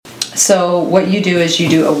So what you do is you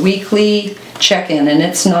do a weekly check-in, and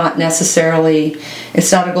it's not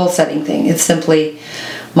a goal setting thing. It's simply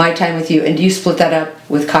my time with you. And do you split that up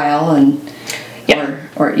with Kyle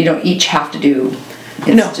or you don't each have to do?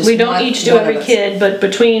 No, we don't each do every kid, but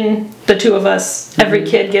between the two of us, every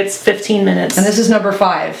kid gets 15 minutes. And this is number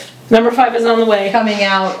 5. Number 5 is on the way. Coming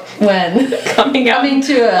out when? Coming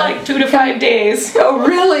to like 2 to 5 days. Oh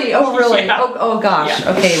really? Oh really? Yeah. Oh gosh.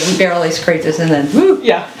 Yeah. Okay, we barely scraped this and then woo.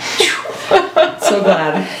 Yeah. So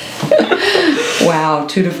glad. Wow,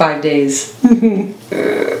 2 to 5 days.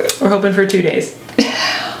 We're hoping for 2 days.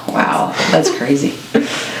 Wow, that's crazy.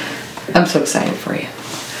 I'm so excited for you.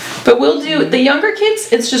 But we'll do the younger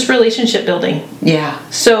kids. It's just relationship building. Yeah.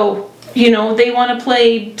 So, they want to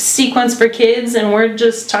play sequence for kids, and we're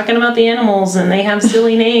just talking about the animals, and they have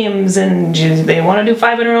silly names, and they want to do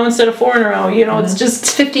 5 in a row instead of 4 in a row. It's just...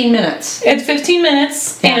 It's 15 minutes. It's 15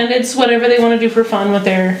 minutes, and it's whatever they want to do for fun with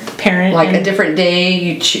their parent. Like a different day,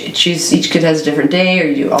 you choose, each kid has a different day, or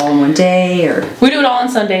you do all in one day, or... We do it all on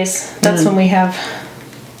Sundays. That's when we have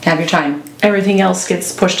your time. Everything else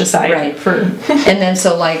gets pushed aside. Right. And then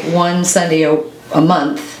so like one Sunday a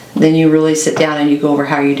month, then you really sit down and you go over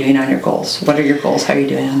how you're doing on your goals. What are your goals? How are you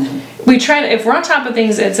doing on them? We try to, if we're on top of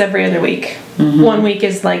things, it's every other week. Mm-hmm. One week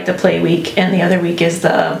is like the play week, and the other week is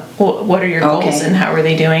the what are your goals and how are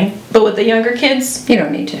they doing. But with the younger kids, you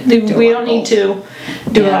don't need to. We don't need to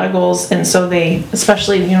do a lot of goals, and so they,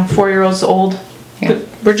 especially 4-year-olds old,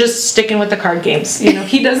 we're just sticking with the card games.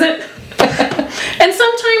 He doesn't. And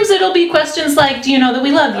sometimes it'll be questions like, do you know that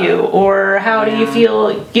we love you? Or how do you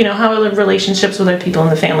feel, how are the relationships with other people in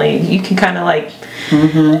the family? You can kind of like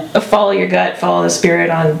follow your gut, follow the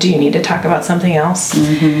spirit on, do you need to talk about something else?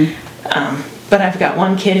 Mm-hmm. But I've got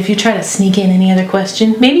one kid, if you try to sneak in any other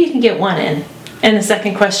question, maybe you can get one in. And the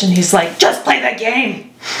second question, he's like, just play the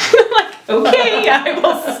game. I'm like, okay, I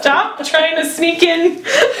will stop trying to sneak in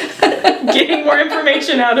getting more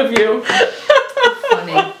information out of you.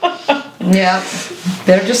 Funny. Yeah,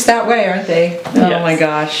 they're just that way, aren't they? Oh my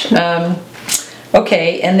gosh.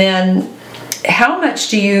 Okay, and then how much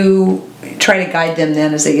do you try to guide them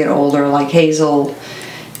then as they get older? Like Hazel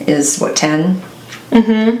is, 10?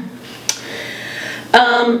 Mm-hmm.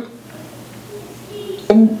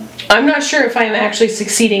 I'm not sure if I'm actually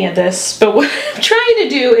succeeding at this, but what I'm trying to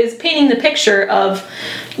do is painting the picture of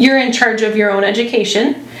you're in charge of your own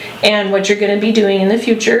education and what you're going to be doing in the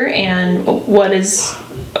future and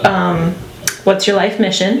what's your life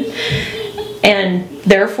mission, and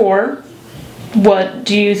therefore what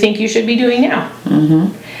do you think you should be doing now?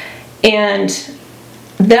 Mm-hmm. And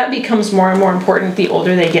that becomes more and more important the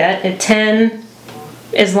older they get. At 10,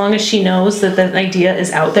 as long as she knows that the idea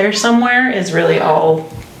is out there somewhere, is really all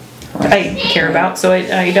I care about. So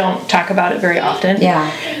I don't talk about it very often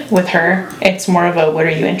with her. It's more of a, what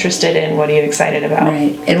are you interested in? What are you excited about?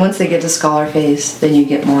 Right. And once they get to scholar phase, then you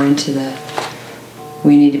get more into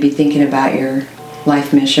we need to be thinking about your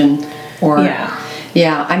life mission.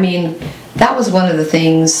 I mean, that was one of the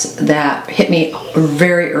things that hit me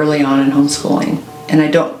very early on in homeschooling. And I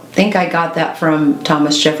don't think I got that from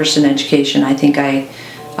Thomas Jefferson education. I think I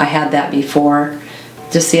had that before.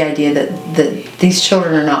 Just the idea that these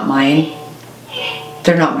children are not mine.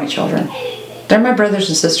 They're not my children. They're my brothers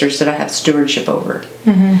and sisters that I have stewardship over.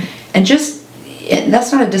 Mm-hmm. And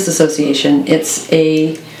that's not a disassociation. It's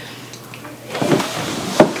a...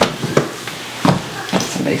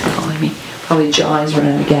 Somebody's calling me. Probably John's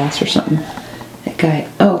running out of gas or something. That guy.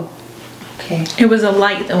 Oh, okay. It was a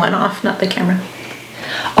light that went off, not the camera.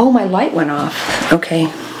 Oh, my light went off.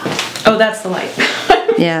 Okay. Oh, that's the light.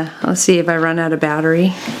 Yeah, let's see if I run out of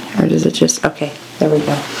battery, or does it just, okay, there we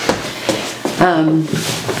go.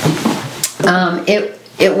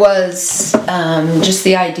 It was just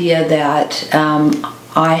the idea that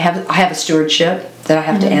I have a stewardship that I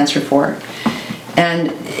have to answer for,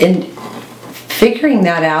 and in figuring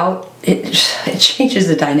that out, it changes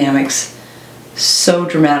the dynamics so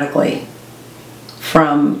dramatically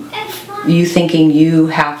from you thinking you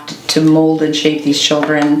have to mold and shape these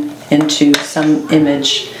children into some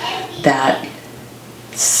image that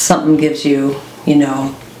something gives you,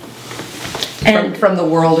 and from the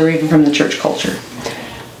world or even from the church culture.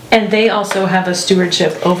 And they also have a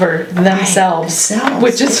stewardship over themselves,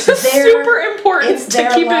 which is super important to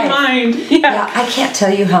keep in mind. Yeah, I can't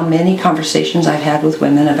tell you how many conversations I've had with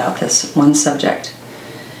women about this one subject.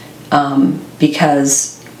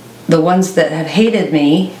 Because the ones that have hated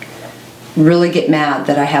me really get mad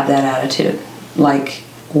that I have that attitude. Like,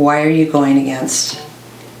 why are you going against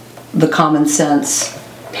the common sense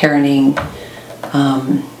parenting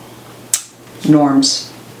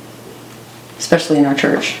norms, especially in our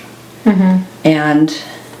church? Mm-hmm. And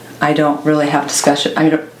I don't really have discussion. I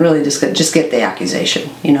don't really just get the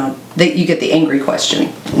accusation. You know, you get the angry question,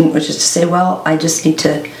 which is to say, well, I just need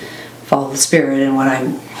to follow the Spirit and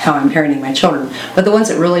how I'm parenting my children. But the ones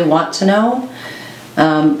that really want to know,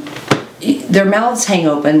 their mouths hang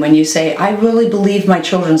open when you say, I really believe my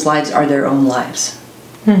children's lives are their own lives.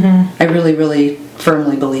 Mm-hmm. I really, really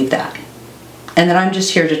firmly believe that. And that I'm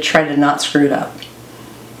just here to try to not screw it up.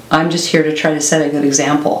 I'm just here to try to set a good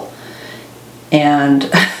example.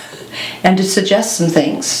 And to suggest some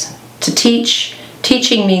things. To teach.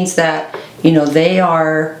 Teaching means that, you know, they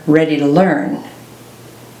are ready to learn.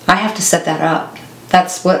 I have to set that up.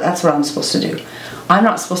 That's what I'm supposed to do. I'm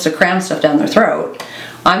not supposed to cram stuff down their throat.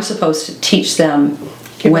 I'm supposed to teach them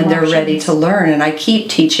when they're ready to learn. And I keep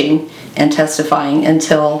teaching and testifying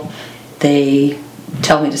until they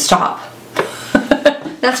tell me to stop.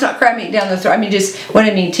 That's not cramming it down their throat. I mean, just what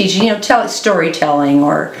I mean teaching, you know, storytelling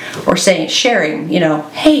or sharing, you know,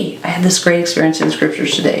 hey, I had this great experience in the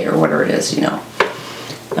scriptures today, or whatever it is, you know.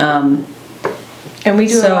 And we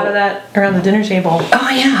do a lot of that around the dinner table. Oh,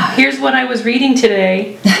 yeah. Here's what I was reading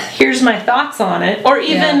today. Here's my thoughts on it. Or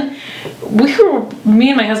even, me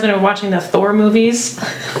and my husband were watching the Thor movies.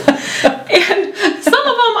 And some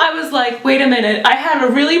of them I was like, wait a minute, I had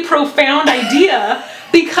a really profound idea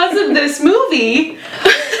because of this movie.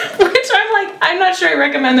 Which I'm like, I'm not sure I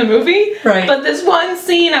recommend the movie. Right. But this one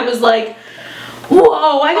scene, I was like,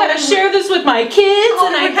 whoa, I gotta share this with my kids,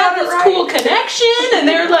 and I had this cool connection, and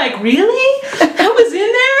they're like, really? That was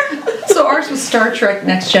in there? So ours was Star Trek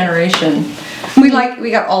Next Generation. We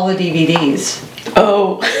got all the DVDs.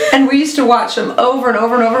 Oh. And we used to watch them over and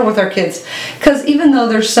over and over with our kids. Because even though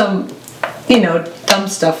there's some, you know, dumb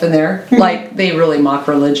stuff in there, like they really mock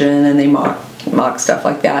religion and they mock stuff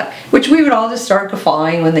like that, which we would all just start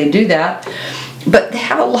guffawing when they do that. But they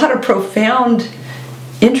have a lot of profound,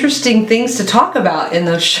 interesting things to talk about in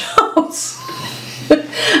those shows.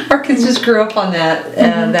 Our kids just grew up on that,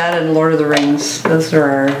 and that and Lord of the Rings. Those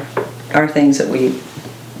are our things that we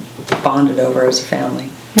bonded over as a family.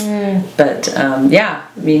 But yeah,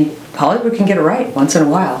 I mean, Hollywood can get it right once in a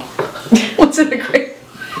while. Once in a great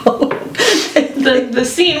while. The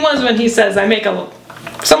scene was when he says,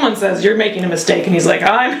 someone says, you're making a mistake, and he's like,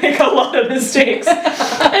 I make a lot of mistakes.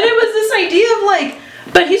 And it was this idea of like,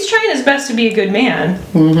 but he's trying his best to be a good man,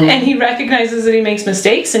 and he recognizes that he makes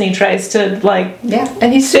mistakes, and he tries to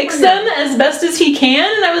and he's fix them as best as he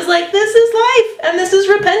can. And I was like, this is life, and this is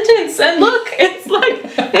repentance, and look, it's like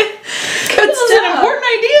this is an important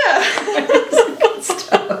idea. Good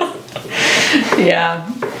stuff. Yeah.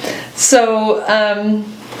 So,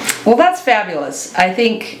 well, that's fabulous. I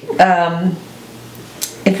think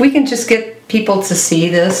if we can just get people to see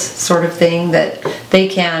this sort of thing, that they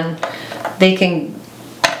can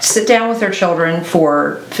sit down with their children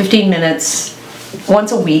for 15 minutes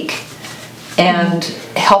once a week and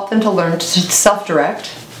help them to learn to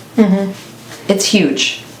self-direct. It's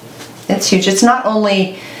huge. It's huge. It's not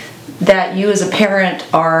only that you as a parent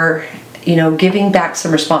are, you know, giving back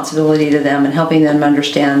some responsibility to them and helping them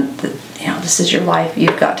understand that, you know, this is your life.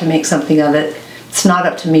 You've got to make something of it. It's not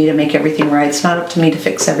up to me to make everything right. It's not up to me to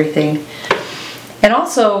fix everything. And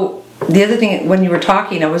also, the other thing, when you were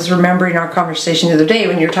talking, I was remembering our conversation the other day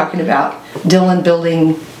when you were talking about Dylan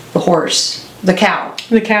building the cow.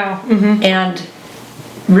 The cow. And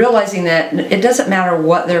realizing that it doesn't matter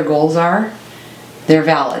what their goals are, they're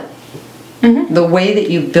valid. The way that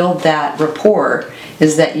you build that rapport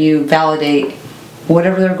is that you validate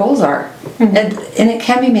whatever their goals are. And it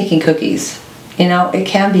can be making cookies. You know, it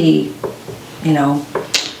can be, you know,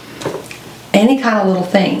 any kind of little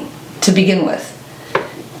thing to begin with.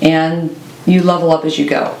 And you level up as you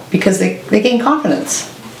go because they gain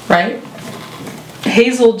confidence, right?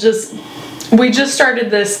 Hazel we just started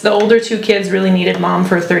this. The older two kids really needed mom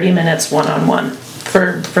for 30 minutes one-on-one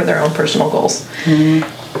for their own personal goals.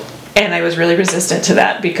 And I was really resistant to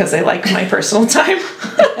that because I like my personal time.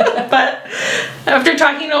 But after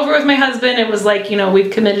talking over with my husband, it was like, you know, we've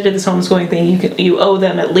committed to this homeschooling thing. You owe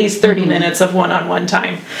them at least 30 minutes of one-on-one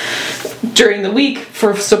time during the week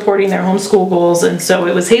for supporting their homeschool goals. And so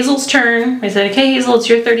it was Hazel's turn. I said, okay, Hazel, it's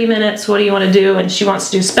your 30 minutes. What do you want to do? And she wants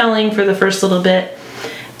to do spelling for the first little bit.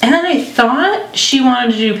 And then I thought she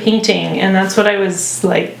wanted to do painting. And that's what I was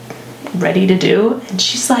like ready to do. And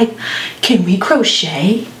she's like, can we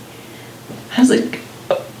crochet? I was like,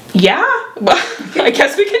 yeah, well, I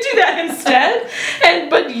guess we could do that instead.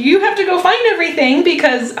 But you have to go find everything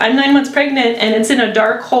because I'm 9 months pregnant and it's in a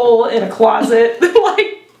dark hole in a closet,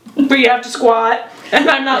 like where you have to squat, and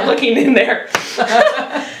I'm not looking in there.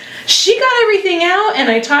 She got everything out, and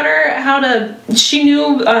I taught her she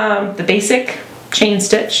knew the basic chain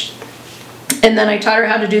stitch. And then I taught her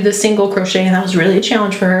how to do the single crochet, and that was really a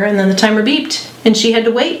challenge for her. And then the timer beeped, and she had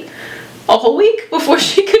to wait a whole week before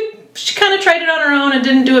she kind of tried it on her own and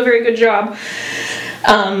didn't do a very good job.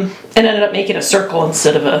 And ended up making a circle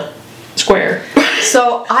instead of a square.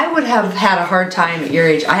 So I would have had a hard time at your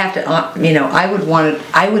age. I have to, I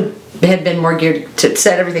would have been more geared to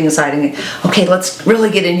set everything aside and, okay, let's really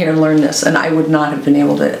get in here and learn this. And I would not have been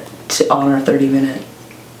able to honor a 30-minute.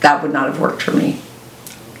 That would not have worked for me.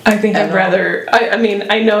 I think I'd rather,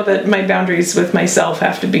 I know that my boundaries with myself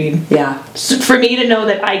have to be, for me to know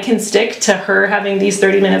that I can stick to her having these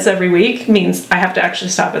 30 minutes every week means I have to actually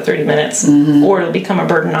stop at 30 minutes or it'll become a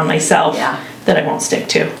burden on myself that I won't stick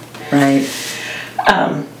to. Right.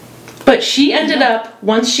 But she ended up,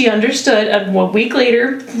 once she understood, a week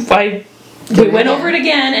later, we went over it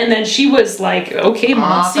again, and then she was like, okay,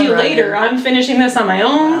 Mom, I'll see you later. I'm finishing this on my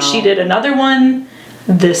own. Wow. She did another one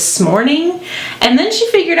this morning, and then she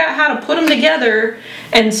figured out how to put them together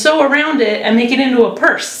and sew around it and make it into a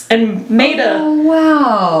purse and made a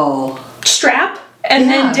strap. And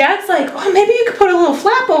then Dad's like, oh, maybe you could put a little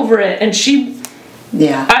flap over it. And she...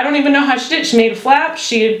 I don't even know how she did. She made a flap.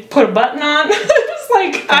 She put a button on. It was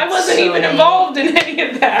like I wasn't even involved in any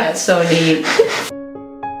of that. That's so neat.